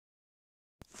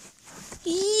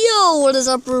Yo, what is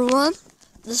up, everyone?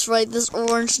 This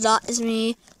orange dot is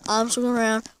me. I'm swinging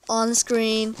around on the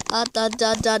screen.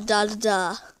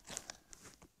 Da.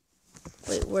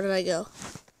 Wait, where did I go?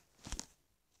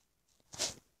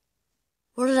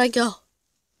 Where did I go?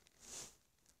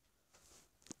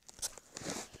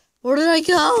 Where did I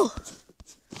go?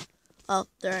 Oh,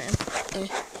 there I am. Okay.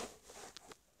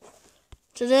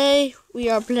 Today, we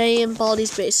are playing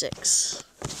Baldi's Basics.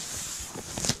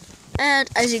 And,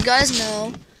 as you guys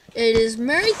know, it is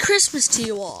Merry Christmas to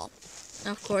you all.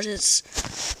 And of course, it's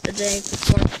the day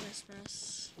before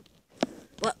Christmas.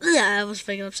 Well, yeah, I was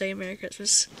thinking of saying Merry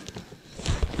Christmas.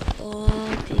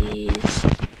 Baldi's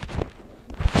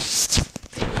Basics.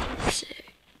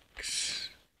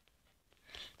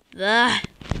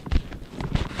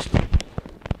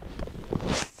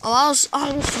 I was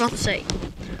forgot to say.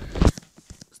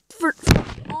 For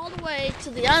all the way to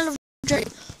the end of the journey,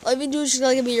 all you do is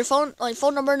just give me your phone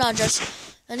number and address,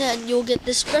 and then you'll get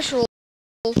this special.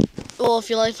 Well, if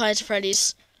you like Five Nights at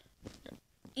Freddy's,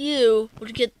 you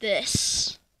would get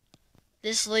this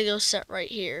Lego set right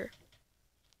here.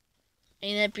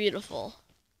 Ain't that beautiful?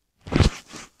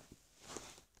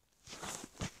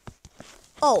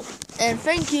 Oh, and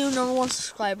thank you, #1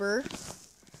 subscriber,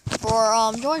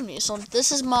 for joining me. So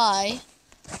this is my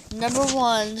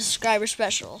 #1 subscriber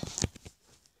special.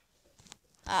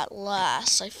 At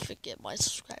last, I forget my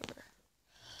subscriber.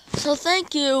 So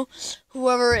thank you,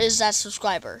 whoever is that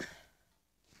subscriber.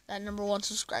 That #1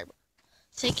 subscriber.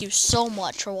 Thank you so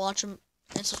much for watching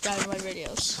and subscribing to my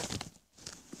videos.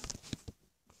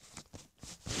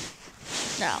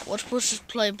 Now, let's push this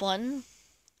play button.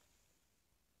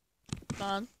 Come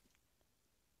on.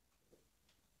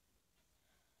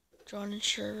 Join in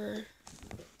server.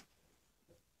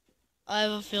 I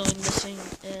have a feeling missing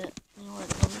it. You know what?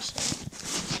 Let me see.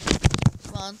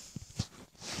 Come on.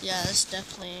 Yeah, this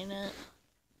definitely ain't it.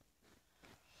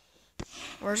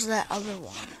 Where's that other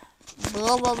one?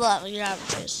 Blah blah blah. Look at that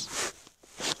face.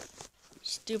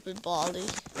 Stupid Baldi.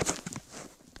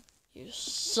 You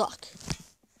suck.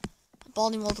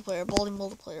 Baldi multiplayer. Baldi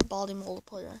multiplayer. Baldi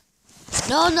multiplayer.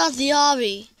 No, not the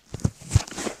obby.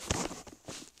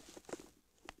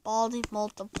 Baldi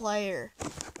multiplayer.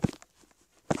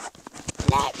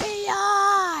 Let me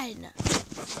on!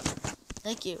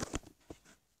 Thank you.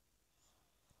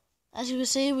 As you can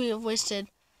see, we have wasted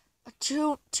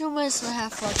 2 minutes and a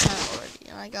half of our time already.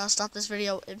 And I gotta stop this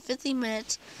video in 50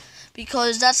 minutes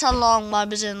because that's how long my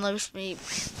business lets me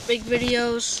make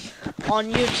videos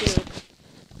on YouTube.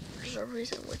 For some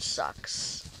reason, which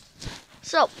sucks.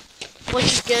 So, let's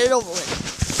just get it over with.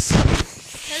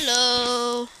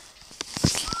 Hello.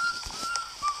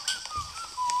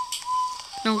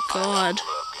 Oh God.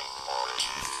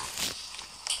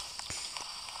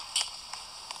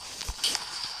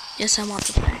 Yes, I want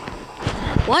to play.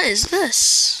 What is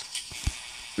this?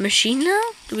 Machine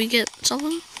now? Do we get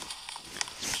something?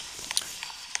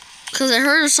 Because I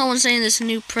heard of someone saying this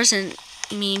new present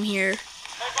meme here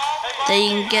that you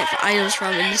can get items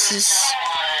from, and this is,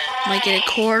 might get a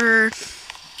quarter,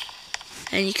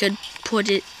 and you could put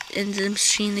it in the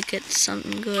machine to get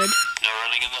something good. No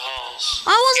running in the halls.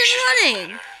 I wasn't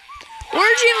running!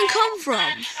 Where'd you even come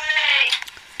from?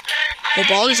 Well,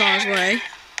 Baldi's on his way.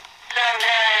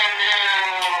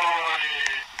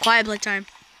 Quiet playtime.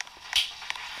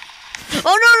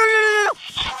 Oh no!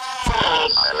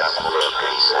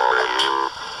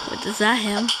 Wait, is that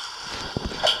him?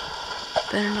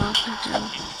 Better not be him.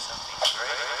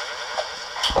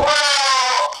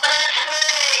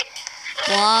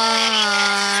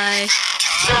 Why?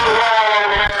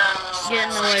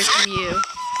 Getting away from you.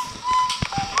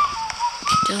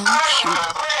 Don't you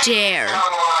dare.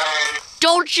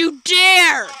 Don't you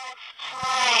dare!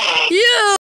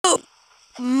 You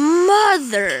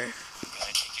mother!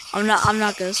 I'm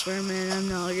not gonna swear, man. I'm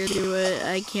not gonna do it.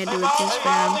 I can't do it this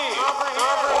fam.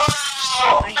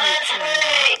 I hate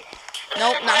swearing.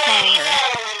 Nope, not following her.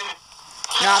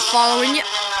 Not following you.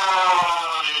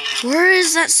 Where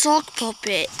is that sock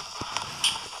puppet?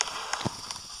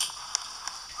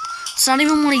 It's not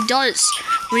even what he does.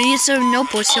 When he gets 7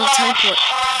 notebooks, he'll teleport.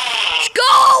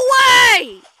 Go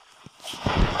away!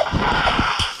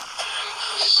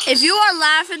 If you are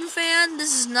laughing, fan,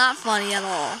 this is not funny at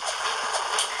all.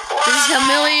 This is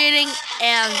humiliating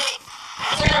and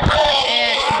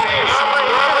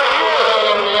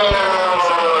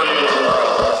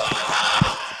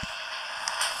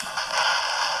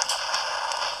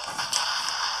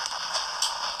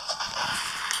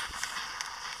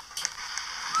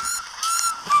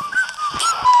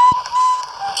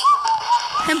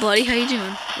Hey buddy, how you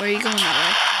doing? Where are you going that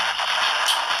way?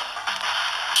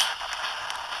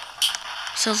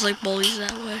 Sounds like bullies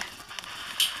that way.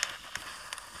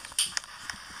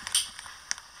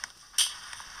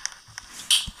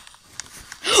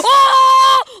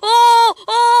 Oh! Oh!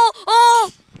 Oh!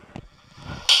 Oh!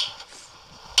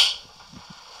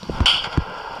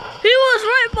 He was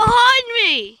right behind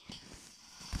me!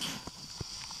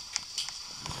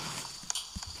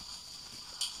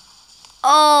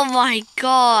 Oh my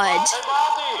god.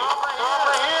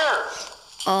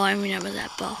 Oh, I remember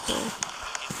that butthole.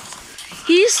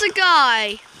 He's the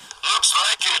guy. Looks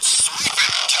like it's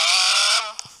sweeping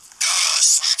time.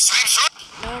 Sweep, sweep, sweep.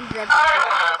 No one brought it.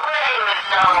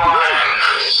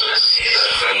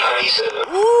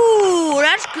 Ooh,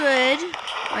 that's good.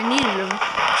 I needed him.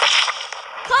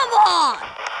 Come on!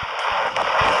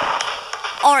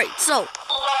 Alright, so.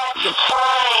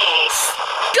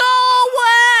 Go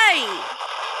away!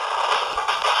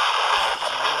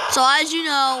 So as you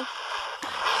know,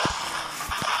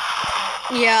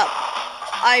 yeah,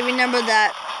 I remember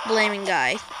that blaming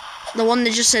guy. The one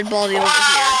that just said Baldy over here.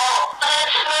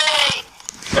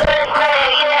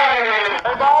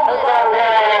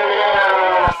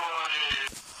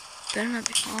 Better not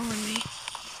be following me.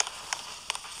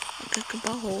 Look at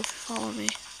butthole follow me.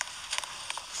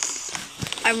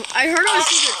 I heard of a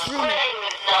secret room.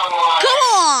 Come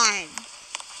on!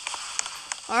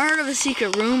 I heard of a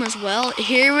secret room as well.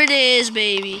 Here it is,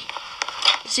 baby.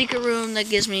 The secret room that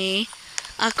gives me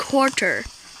a quarter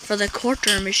for the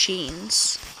quarter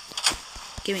machines.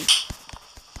 Give me.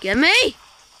 Give me!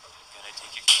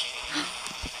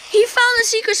 He found the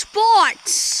secret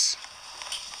spots!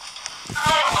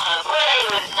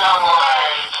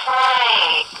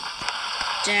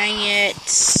 Dang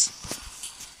it.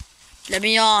 Let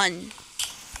me on.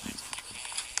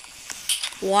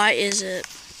 Why is it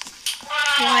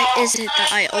that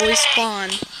I always spawn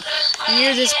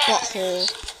near this butthole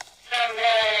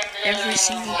every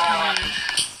single time?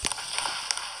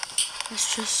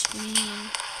 It's just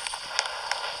mean.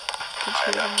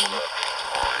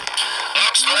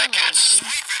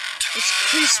 It's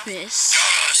Christmas.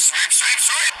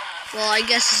 Well, I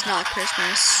guess it's not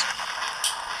Christmas.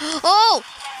 Oh!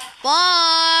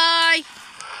 Bye!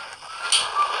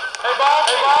 Hey,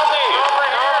 Baldy, over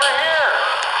here.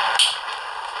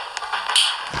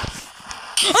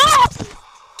 Oh!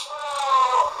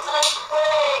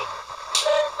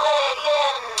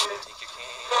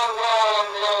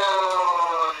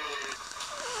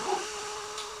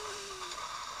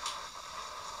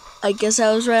 I guess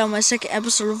I was right on my second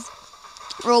episode of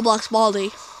Roblox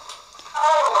Baldy.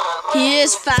 He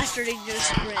is faster than your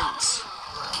sprints.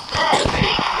 Hey,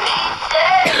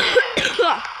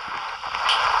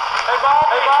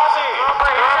 Baldy,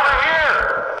 over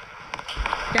here.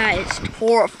 That is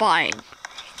horrifying.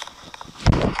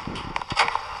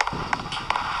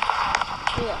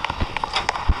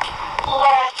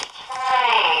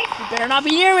 You better not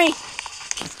be near me.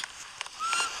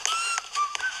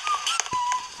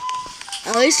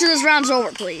 At least till this round's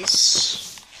over,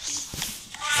 please.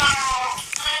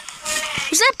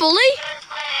 Was that Bully?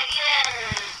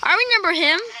 I remember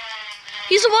him.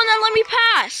 He's the one that let me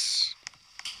pass.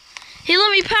 He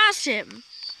let me pass him.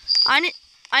 I need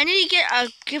to get a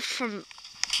gift from,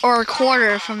 or a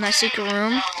quarter from that secret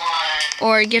room,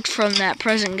 or a gift from that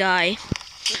present guy,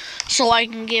 so I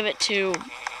can give it to,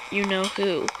 you know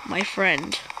who, my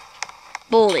friend,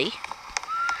 Bully.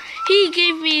 He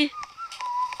gave me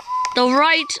the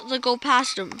right to go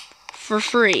past him for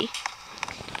free.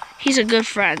 He's a good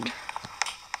friend.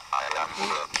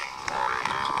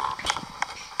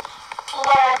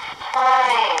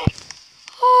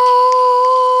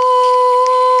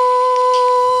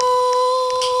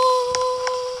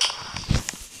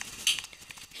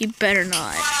 He better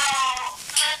not.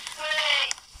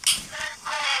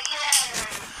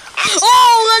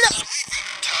 Oh,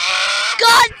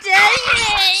 God dang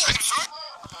it!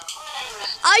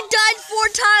 I died 4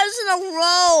 times in a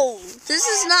row. This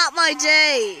is not my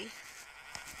day.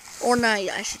 Or night,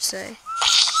 I should say.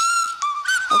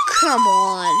 Oh, come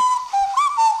on.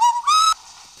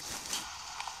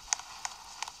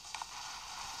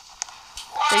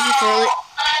 Thank you for...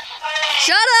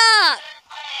 Shut up!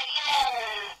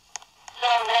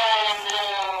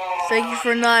 Thank you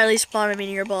for not at least spawning me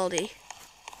near Baldy.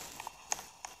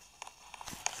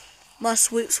 Must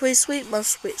sweep, sweep, sweep,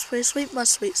 must sweep, sweep, sweep,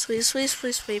 must sweep, sweep, sweep,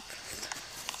 sweep, sweep.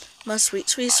 Must sweep,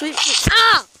 sweep, sweep, sweep.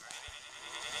 Ah!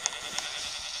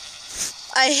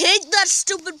 I hate that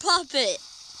stupid puppet.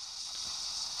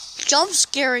 Jump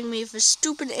scaring me with his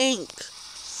stupid ink.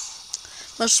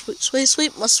 Must sweep, sweep,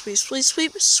 sweep, must sweep, sweep,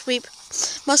 sweep, sweep.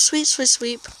 Must sweep, sweep,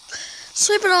 sweep.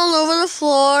 Sweep it all over the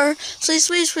floor. Sweep,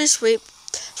 sweep, sweep, sweep.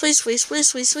 Sweep, sweep, sweep,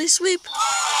 sweep, sweep, sweep.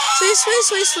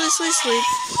 Sweet.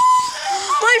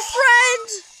 My friend!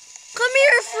 Come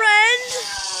here, friend!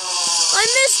 I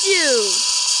missed you!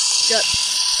 Good.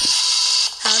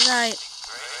 Have a night.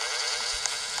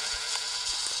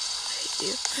 I hate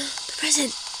you. The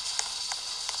present!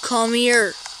 Come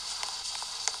here.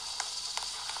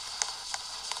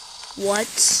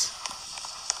 What?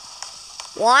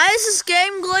 Why is this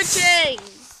game glitching?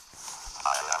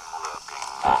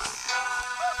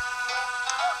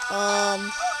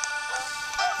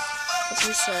 Let's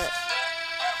reset.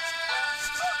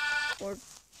 Or,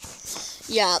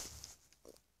 yeah.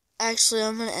 Actually,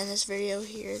 I'm gonna end this video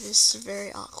here. This is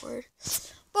very awkward.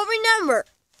 But remember,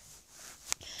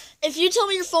 if you tell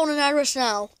me your phone and address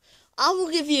now, I will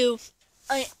give you,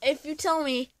 if you tell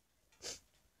me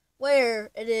where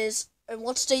it is and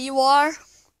what state you are,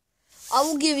 I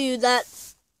will give you that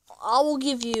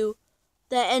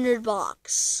entered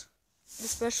box. The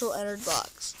special entered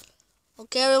box.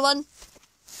 Okay, everyone?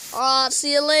 Alright,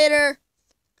 see you later.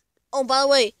 Oh, by the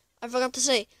way, I forgot to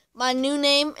say, my new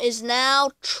name is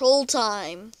now Troll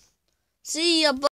Time. See ya, bye.